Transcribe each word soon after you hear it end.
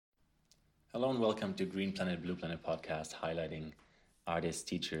Hello and welcome to Green Planet, Blue Planet podcast, highlighting artists,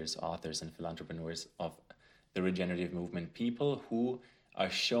 teachers, authors, and philanthropreneurs of the regenerative movement, people who are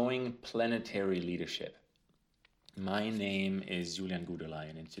showing planetary leadership. My name is Julian Guderlei,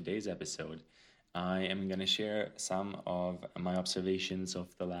 and in today's episode, I am going to share some of my observations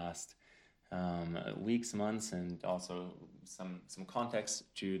of the last weeks, months, and also some context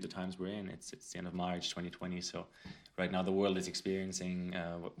to the times we're in. It's the end of March 2020, so right now the world is experiencing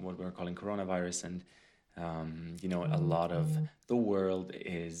what we're calling coronavirus, and a lot of the world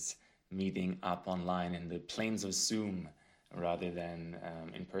is meeting up online in the plains of Zoom rather than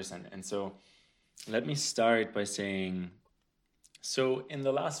in person. And so let me start by saying, so in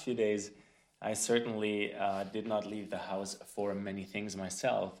the last few days, I certainly did not leave the house for many things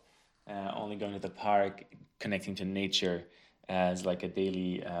myself, only going to the park, connecting to nature as like a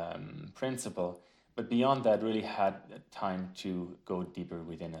daily principle. But beyond that, really had time to go deeper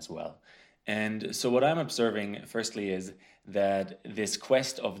within as well. And so what I'm observing, firstly, is that this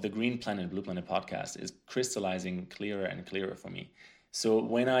quest of the Green Planet, Blue Planet podcast is crystallizing clearer and clearer for me. So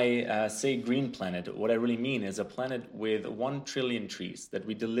when I say green planet, what I really mean is a planet with 1 trillion trees that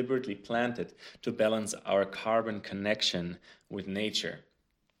we deliberately planted to balance our carbon connection with nature.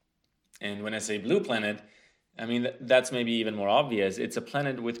 And when I say blue planet, I mean, that's maybe even more obvious. It's a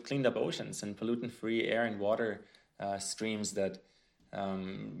planet with cleaned up oceans and pollutant-free air and water streams that,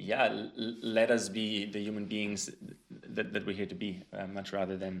 let us be the human beings that we're here to be, much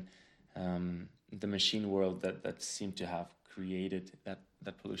rather than the machine world that seemed to have created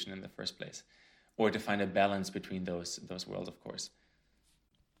that pollution in the first place, or to find a balance between those worlds, of course.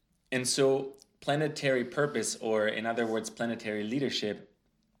 And so planetary purpose, or in other words, planetary leadership,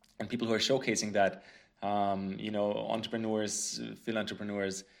 and people who are showcasing that, entrepreneurs,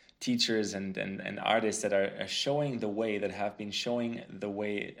 philanthropreneurs, teachers, and artists that are showing the way, that have been showing the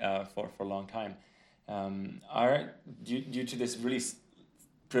way for a long time, are due to this really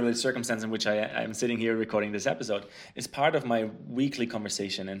privileged circumstance in which I'm sitting here recording this episode, is part of my weekly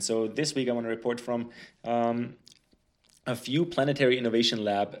conversation. And so this week I want to report from a few Planetary Innovation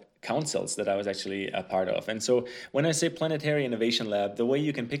Lab councils that I was actually a part of. And so when I say Planetary Innovation Lab, the way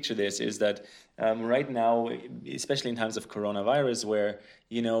you can picture this is that right now, especially in times of coronavirus, where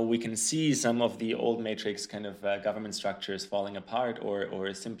we can see some of the old matrix kind of government structures falling apart,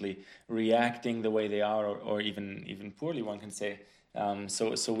 or simply reacting the way they are, or even poorly, one can say.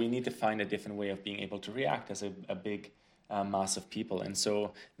 So we need to find a different way of being able to react as a big mass of people. And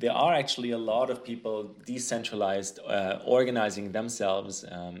so there are actually a lot of people decentralized, organizing themselves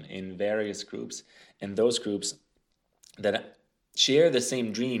in various groups, and those groups that share the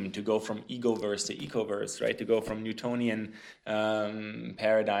same dream to go from egoverse to ecoverse, right? To go from Newtonian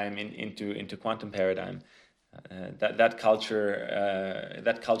paradigm into quantum paradigm. That culture,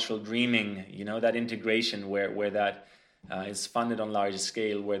 that cultural dreaming, that integration where that is funded on large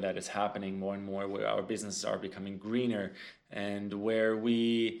scale, where that is happening more and more, where our businesses are becoming greener, and where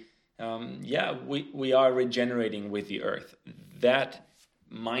we are regenerating with the earth. That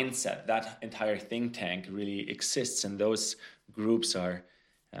mindset, that entire think tank really exists, and those groups are,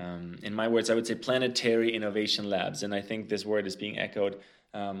 in my words, I would say planetary innovation labs. And I think this word is being echoed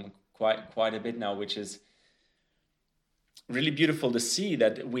quite a bit now, which is really beautiful to see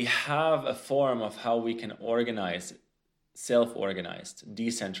that we have a form of how we can organize, self-organized,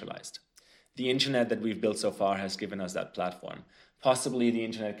 decentralized. The internet that we've built so far has given us that platform. Possibly the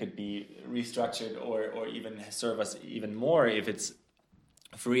internet could be restructured or even serve us even more if it's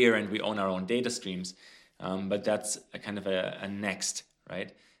freer and we own our own data streams. But that's a kind of a next,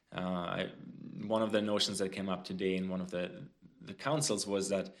 right? One of the notions that came up today in one of the councils was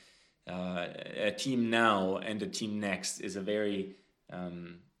that a team now and a team next is a very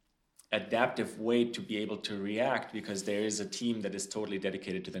adaptive way to be able to react, because there is a team that is totally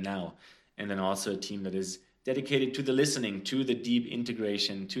dedicated to the now, and then also a team that is dedicated to the listening, to the deep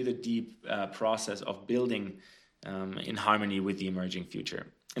integration, to the deep process of building in harmony with the emerging future.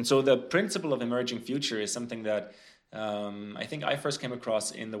 And so the principle of emerging future is something that I think I first came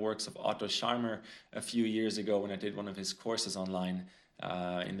across in the works of Otto Scharmer a few years ago when I did one of his courses online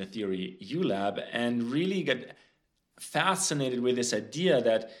in the Theory U Lab, and really got fascinated with this idea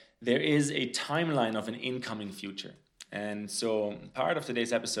that there is a timeline of an incoming future. And so part of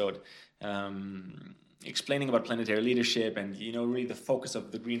today's episode, explaining about planetary leadership and, really the focus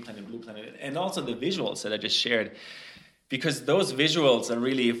of the Green Planet, Blue Planet, and also the visuals that I just shared, because those visuals are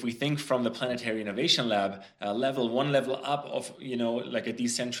really, if we think from the Planetary Innovation Lab, one level up of, like a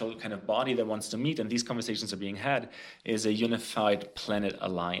decentral kind of body that wants to meet, and these conversations are being had, is a Unified Planet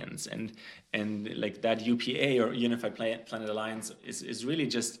Alliance. And like that UPA, or Unified Planet Alliance, is really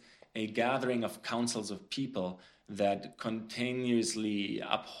just a gathering of councils of people that continuously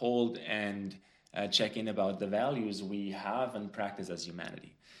uphold and check in about the values we have and practice as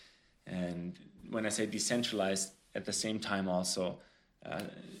humanity. And when I say decentralized, at the same time also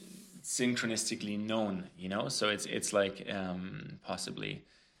synchronistically known, you know? So it's like possibly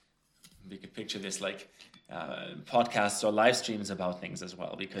we could picture this like podcasts or live streams about things as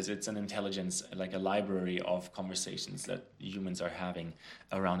well, because it's an intelligence, like a library of conversations that humans are having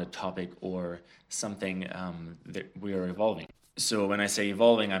around a topic or something that we are evolving. So when I say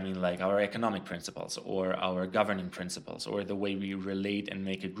evolving, I mean like our economic principles or our governing principles or the way we relate and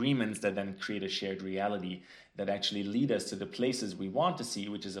make agreements that then create a shared reality that actually lead us to the places we want to see,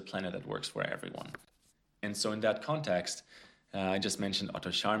 which is a planet that works for everyone. And so in that context, I just mentioned Otto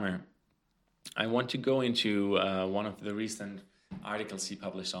Scharmer. I want to go into one of the recent articles he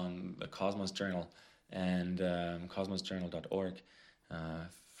published on the Cosmos Journal and cosmosjournal.org.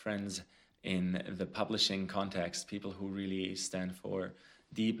 Friends in the publishing context, people who really stand for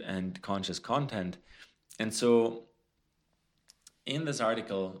deep and conscious content. And so in this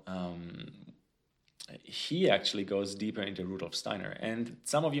article, he actually goes deeper into Rudolf Steiner. And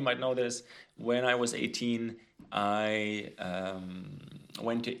some of you might know this. When I was 18, I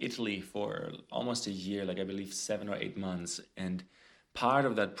went to Italy for almost a year, like I believe 7 or 8 months. And part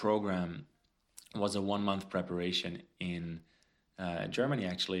of that program was a 1-month preparation in Germany,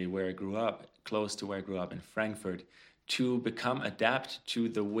 actually, where I grew up, close to where I grew up in Frankfurt, to adapt to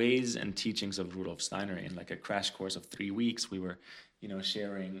the ways and teachings of Rudolf Steiner in like a crash course of 3 weeks. We were,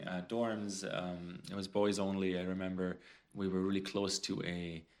 sharing dorms. It was boys only. I remember we were really close to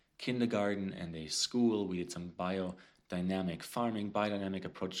a kindergarten and a school. We did some biodynamic farming. Biodynamic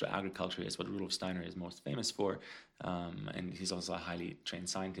approach to agriculture is what Rudolf Steiner is most famous for. And he's also a highly trained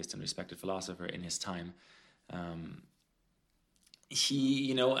scientist and respected philosopher in his time.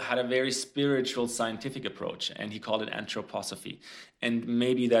 He, had a very spiritual, scientific approach, and he called it anthroposophy. And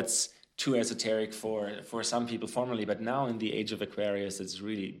maybe that's too esoteric for some people formerly, but now in the age of Aquarius, it's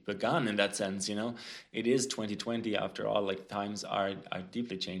really begun in that sense, It is 2020, after all, like times are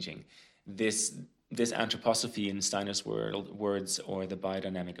deeply changing. This anthroposophy in Steiner's words, or the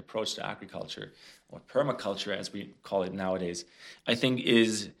biodynamic approach to agriculture, or permaculture as we call it nowadays, I think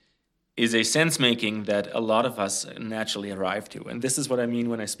is a sense-making that a lot of us naturally arrive to. And this is what I mean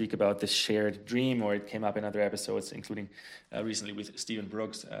when I speak about this shared dream, or it came up in other episodes, including recently with Stephen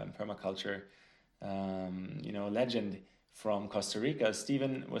Brooks, permaculture, legend from Costa Rica.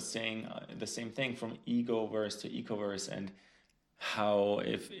 Stephen was saying the same thing, from ego-verse to eco-verse, and how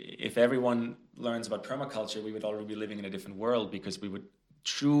if everyone learns about permaculture, we would already be living in a different world, because we would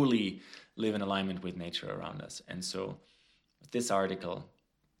truly live in alignment with nature around us. And so this article,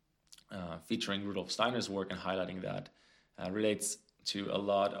 featuring Rudolf Steiner's work and highlighting that, relates to a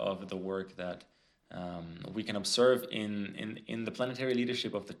lot of the work that we can observe in the planetary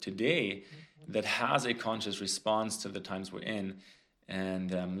leadership of the today, that has a conscious response to the times we're in,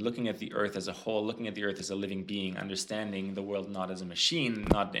 and looking at the Earth as a whole, looking at the Earth as a living being, understanding the world not as a machine,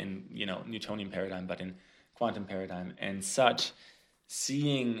 not in Newtonian paradigm, but in quantum paradigm and such,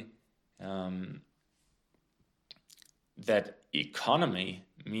 seeing that economy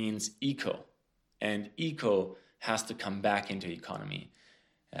means eco, and eco has to come back into economy.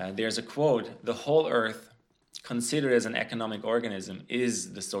 There's a quote: "The whole earth, considered as an economic organism,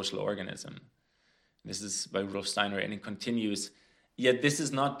 is the social organism." This is by Rudolf Steiner, and it continues, "Yet this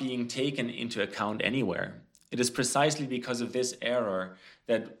is not being taken into account anywhere. It is precisely because of this error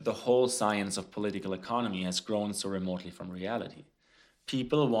that the whole science of political economy has grown so remotely from reality.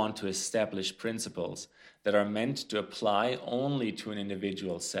 People want to establish principles that are meant to apply only to an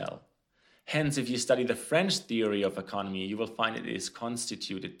individual cell. Hence, if you study the French theory of economy, you will find it is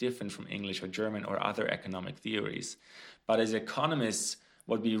constituted different from English or German or other economic theories. But as economists,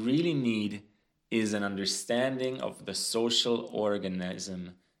 what we really need is an understanding of the social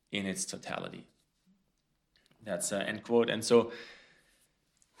organism in its totality." That's end quote. And so,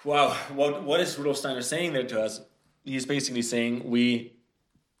 wow, what is Rudolf Steiner saying there to us? He's basically saying we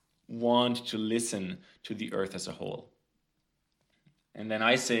want to listen to the earth as a whole. And then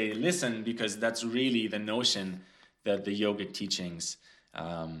I say listen because that's really the notion that the yogic teachings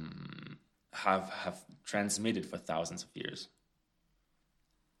have transmitted for thousands of years.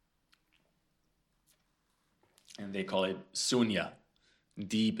 And they call it sunya,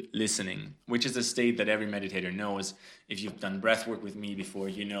 deep listening, which is a state that every meditator knows. If you've done breath work with me before,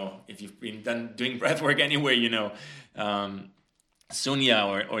 you know. If you've been doing breath work anywhere, you know.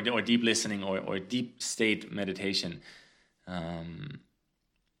 Sunya or deep listening or deep state meditation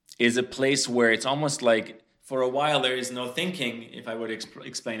is a place where it's almost like for a while there is no thinking, if I were to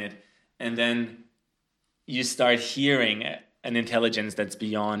explain it, and then you start hearing an intelligence that's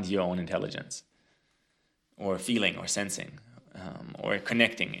beyond your own intelligence, or feeling, or sensing, or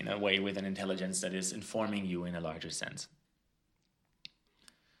connecting in a way with an intelligence that is informing you in a larger sense.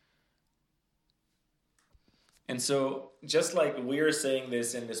 And so, just like we're saying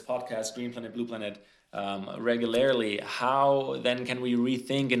this in this podcast, Green Planet, Blue Planet, regularly, how then can we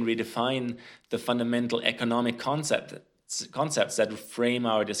rethink and redefine the fundamental economic concepts that frame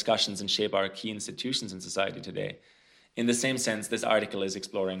our discussions and shape our key institutions in society today? In the same sense, this article is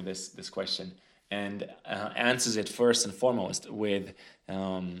exploring this question and answers it first and foremost with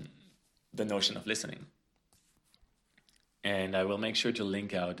the notion of listening. And I will make sure to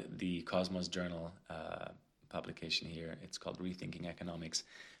link out the Cosmos Journal publication here. It's called Rethinking Economics,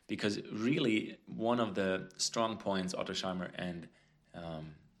 because really one of the strong points Otto Scharmer and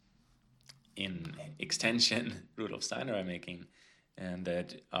in extension Rudolf Steiner are making, and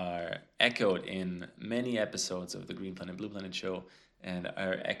that are echoed in many episodes of the Green Planet, Blue Planet show, and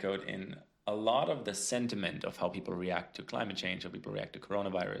are echoed in a lot of the sentiment of how people react to climate change, how people react to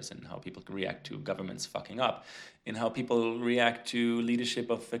coronavirus, and how people react to governments fucking up, and how people react to leadership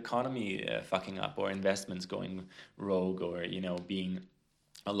of economy fucking up, or investments going rogue, or being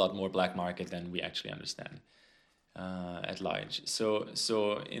a lot more black market than we actually understand at large. So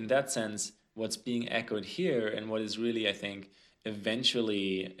in that sense, what's being echoed here, and what is really, I think,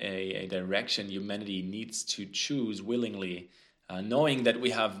 eventually a direction humanity needs to choose willingly, knowing that we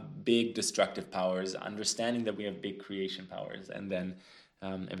have big destructive powers, understanding that we have big creation powers, and then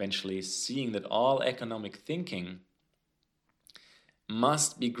eventually seeing that all economic thinking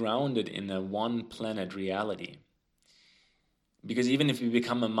must be grounded in a one planet reality. Because even if we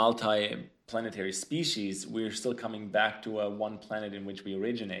become a multi-planetary species, we're still coming back to a one planet in which we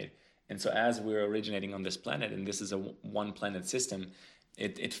originate. And so as we're originating on this planet, and this is a one planet system,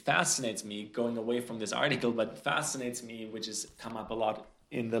 it fascinates me, going away from this article, but fascinates me, which has come up a lot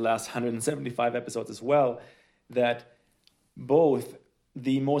in the last 175 episodes as well, that both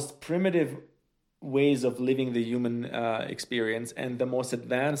the most primitive ways of living the human experience and the most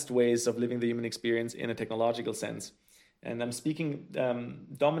advanced ways of living the human experience in a technological sense, and I'm speaking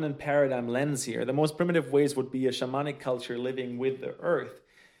dominant paradigm lens here, the most primitive ways would be a shamanic culture living with the earth.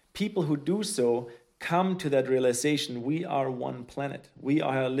 People who do so come to that realization: we are one planet. We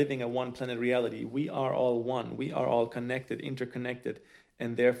are living a one planet reality. We are all one. We are all connected, interconnected,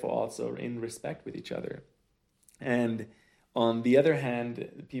 and therefore also in respect with each other. And on the other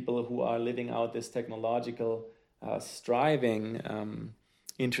hand, people who are living out this technological striving,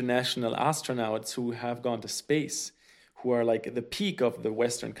 international astronauts who have gone to space, who are like the peak of the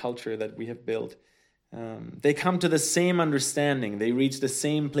Western culture that we have built, they come to the same understanding. They reach the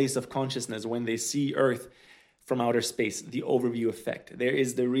same place of consciousness when they see Earth from outer space, the overview effect. There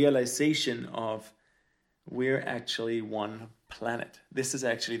is the realization of we're actually one planet. This is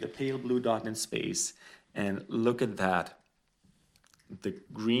actually the pale blue dot in space. And look at that. The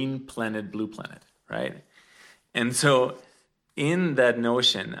green planet, blue planet, right? And so in that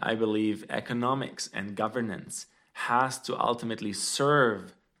notion, I believe economics and governance has to ultimately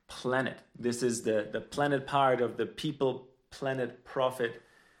serve planet. This is the planet part of the people, planet, profit,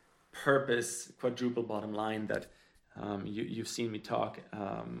 purpose, quadruple bottom line that you've seen me talk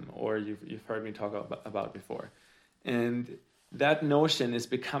or you've heard me talk about before. And that notion is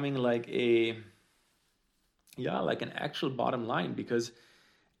becoming like an actual bottom line, because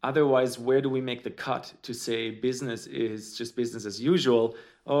otherwise, where do we make the cut to say business is just business as usual?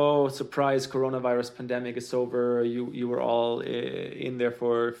 Oh, surprise, coronavirus pandemic is over. You were all in there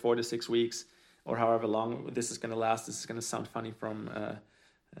for 4 to 6 weeks, or however long this is going to last. This is going to sound funny from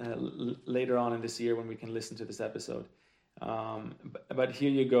later on in this year when we can listen to this episode. But here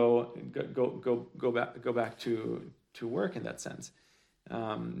you go back to work in that sense.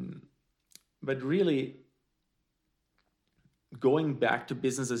 But really, going back to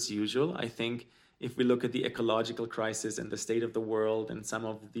business as usual, I think if we look at the ecological crisis and the state of the world and some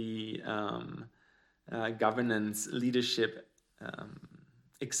of the governance, leadership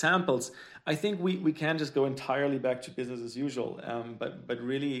examples, I think we can just go entirely back to business as usual, but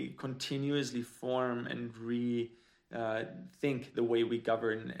really continuously form and rethink the way we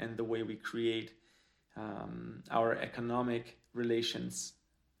govern and the way we create our economic relations,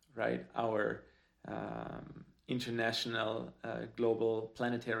 right? Our international, global,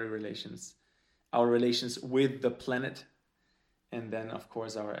 planetary relations, our relations with the planet, and then, of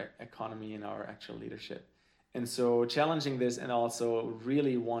course, our economy and our actual leadership. And so challenging this and also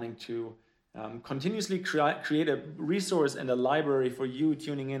really wanting to continuously create a resource and a library for you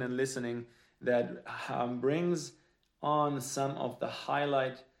tuning in and listening that brings on some of the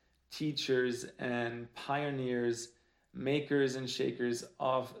highlight teachers and pioneers, makers and shakers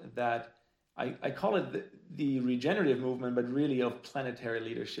of that. I call it the regenerative movement, but really of planetary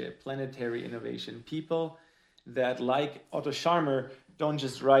leadership, planetary innovation. People that, like Otto Scharmer, don't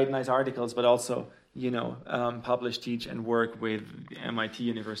just write nice articles, but also, publish, teach, and work with MIT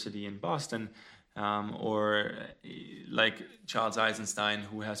University in Boston, or like Charles Eisenstein,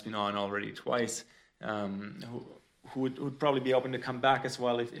 who has been on already twice, who would probably be open to come back as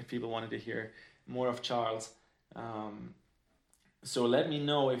well if people wanted to hear more of Charles. So let me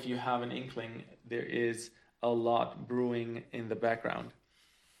know if you have an inkling. There is a lot brewing in the background.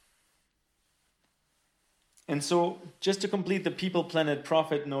 And so just to complete the people, planet,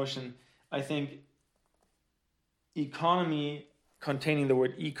 profit notion, I think economy, containing the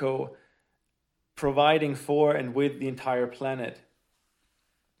word eco, providing for and with the entire planet,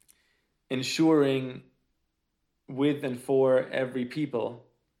 ensuring with and for every people,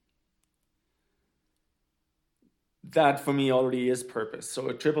 that for me already is purpose. So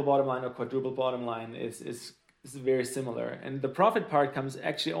a triple bottom line or quadruple bottom line is very similar. And the profit part comes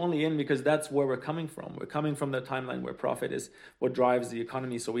actually only in because that's where we're coming from. We're coming from the timeline where profit is what drives the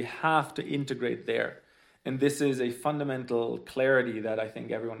economy. So we have to integrate there. And this is a fundamental clarity that I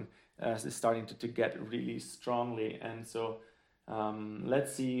think everyone is starting to get really strongly. And so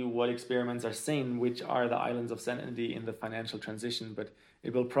let's see what experiments are saying, which are the islands of sanity in the financial transition. But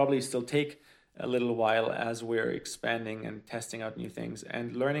it will probably still take a little while as we're expanding and testing out new things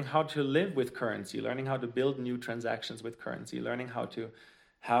and learning how to live with currency, learning how to build new transactions with currency, learning how to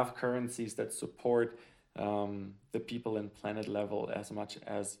have currencies that support the people and planet level as much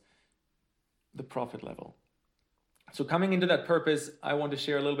as the profit level. So coming into that purpose, I want to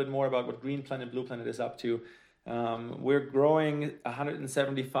share a little bit more about what Green Planet, Blue Planet is up to. We're growing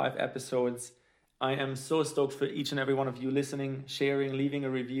 175 episodes. I am so stoked for each and every one of you listening, sharing, leaving a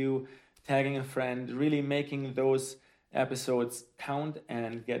review, tagging a friend, really making those episodes count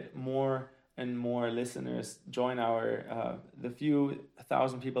and get more and more listeners. Join our the few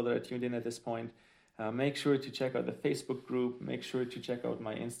thousand people that are tuned in at this point. Make sure to check out the Facebook group. Make sure to check out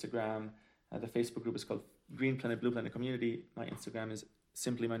my Instagram. The Facebook group is called Green Planet, Blue Planet Community. My Instagram is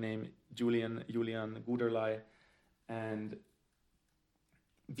simply my name, Julian Guderlei. And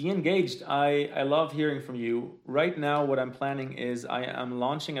be engaged. I love hearing from you. Right now, what I'm planning is I am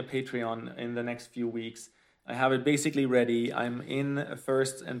launching a Patreon in the next few weeks. I have it basically ready. I'm in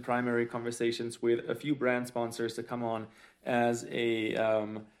first and primary conversations with a few brand sponsors to come on as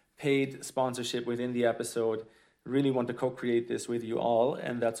a paid sponsorship within the episode. Really want to co-create this with you all,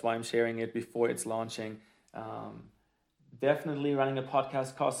 and that's why I'm sharing it before it's launching. Definitely running a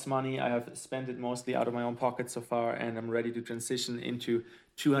podcast costs money. I have spent it mostly out of my own pocket so far, and I'm ready to transition into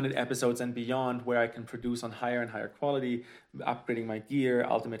 200 episodes and beyond, where I can produce on higher and higher quality, upgrading my gear,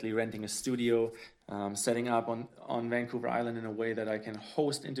 ultimately renting a studio, setting up on Vancouver Island in a way that I can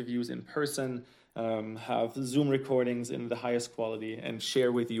host interviews in person, have Zoom recordings in the highest quality, and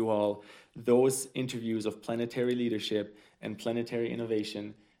share with you all those interviews of planetary leadership and planetary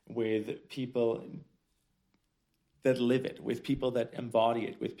innovation with people that live it, with people that embody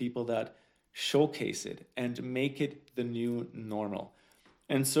it, with people that showcase it and make it the new normal.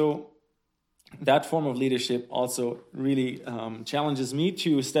 And so that form of leadership also really challenges me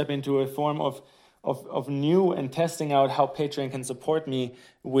to step into a form of new and testing out how Patreon can support me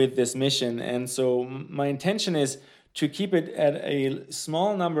with this mission. And so my intention is to keep it at a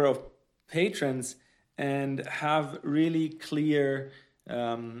small number of patrons and have really clear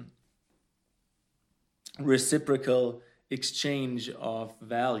reciprocal exchange of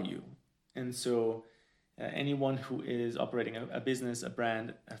value. And so anyone who is operating a business, a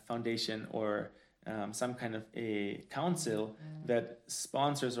brand, a foundation, or some kind of a council that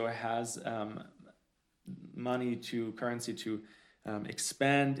sponsors or has money to currency to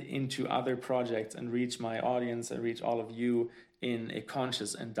expand into other projects and reach my audience and reach all of you in a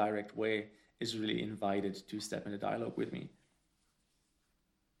conscious and direct way is really invited to step into dialogue with me.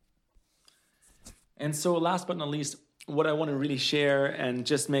 And so last but not least, what I want to really share and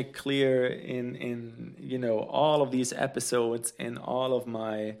just make clear in all of these episodes, in all of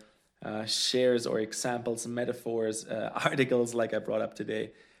my shares or examples, metaphors, articles like I brought up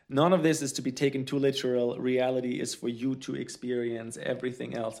today, none of this is to be taken too literal. Reality is for you to experience.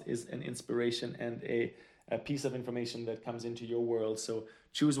 Everything else is an inspiration and a piece of information that comes into your world. So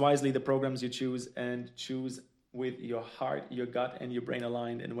choose wisely the programs you choose, and choose with your heart, your gut, and your brain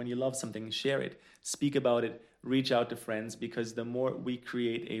aligned. And when you love something, share it, speak about it, reach out to friends, because the more we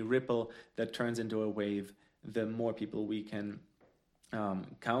create a ripple that turns into a wave, the more people we can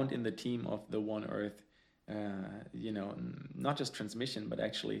count in the team of the One Earth, not just transmission, but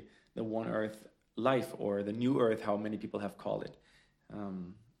actually the One Earth life, or the New Earth, how many people have called it.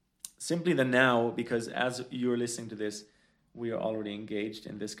 Simply the now, because as you're listening to this, we are already engaged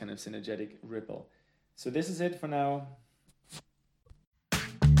in this kind of synergetic ripple. So this is it for now.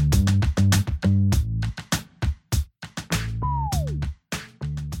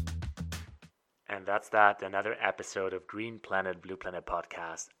 And that's that, another episode of Green Planet, Blue Planet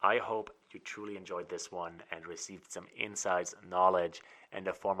podcast. I hope you truly enjoyed this one and received some insights, knowledge, and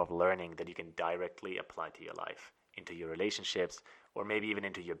a form of learning that you can directly apply to your life, into your relationships, or maybe even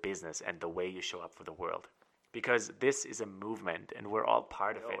into your business and the way you show up for the world. Because this is a movement and we're all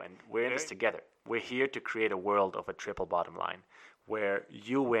part of it, and we're in this together. We're here to create a world of a triple bottom line where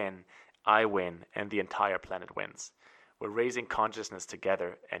you win, I win, and the entire planet wins. We're raising consciousness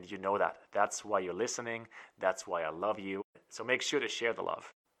together, and you know that. That's why you're listening. That's why I love you. So make sure to share the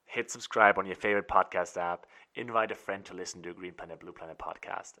love. Hit subscribe on your favorite podcast app. Invite a friend to listen to Green Planet, Blue Planet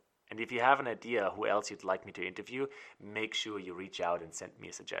podcast. And if you have an idea who else you'd like me to interview, make sure you reach out and send me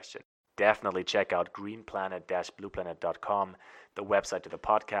a suggestion. Definitely check out greenplanet-blueplanet.com, the website to the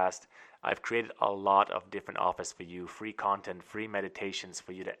podcast. I've created a lot of different offers for you, free content, free meditations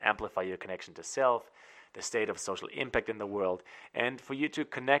for you to amplify your connection to self, the state of social impact in the world, and for you to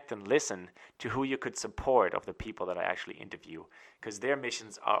connect and listen to who you could support of the people that I actually interview, because their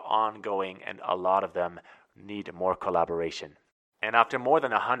missions are ongoing and a lot of them need more collaboration. And after more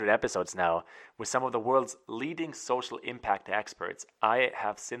than 100 episodes now, with some of the world's leading social impact experts, I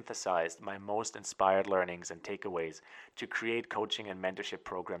have synthesized my most inspired learnings and takeaways to create coaching and mentorship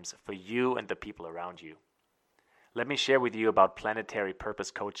programs for you and the people around you. Let me share with you about planetary purpose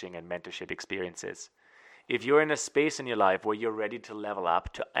coaching and mentorship experiences. If you're in a space in your life where you're ready to level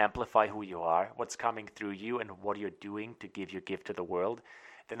up, to amplify who you are, what's coming through you, and what you're doing to give your gift to the world,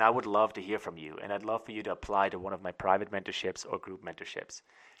 then I would love to hear from you, and I'd love for you to apply to one of my private mentorships or group mentorships.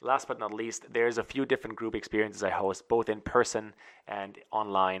 Last but not least, there's a few different group experiences I host, both in person and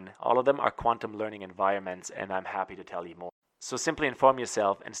online. All of them are quantum learning environments, and I'm happy to tell you more. So simply inform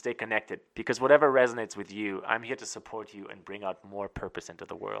yourself and stay connected, because whatever resonates with you, I'm here to support you and bring out more purpose into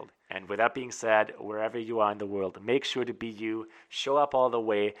the world. And with that being said, wherever you are in the world, make sure to be you, show up all the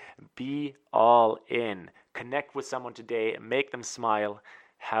way, be all in. Connect with someone today, make them smile,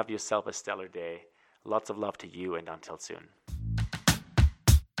 have yourself a stellar day. Lots of love to you, and until soon.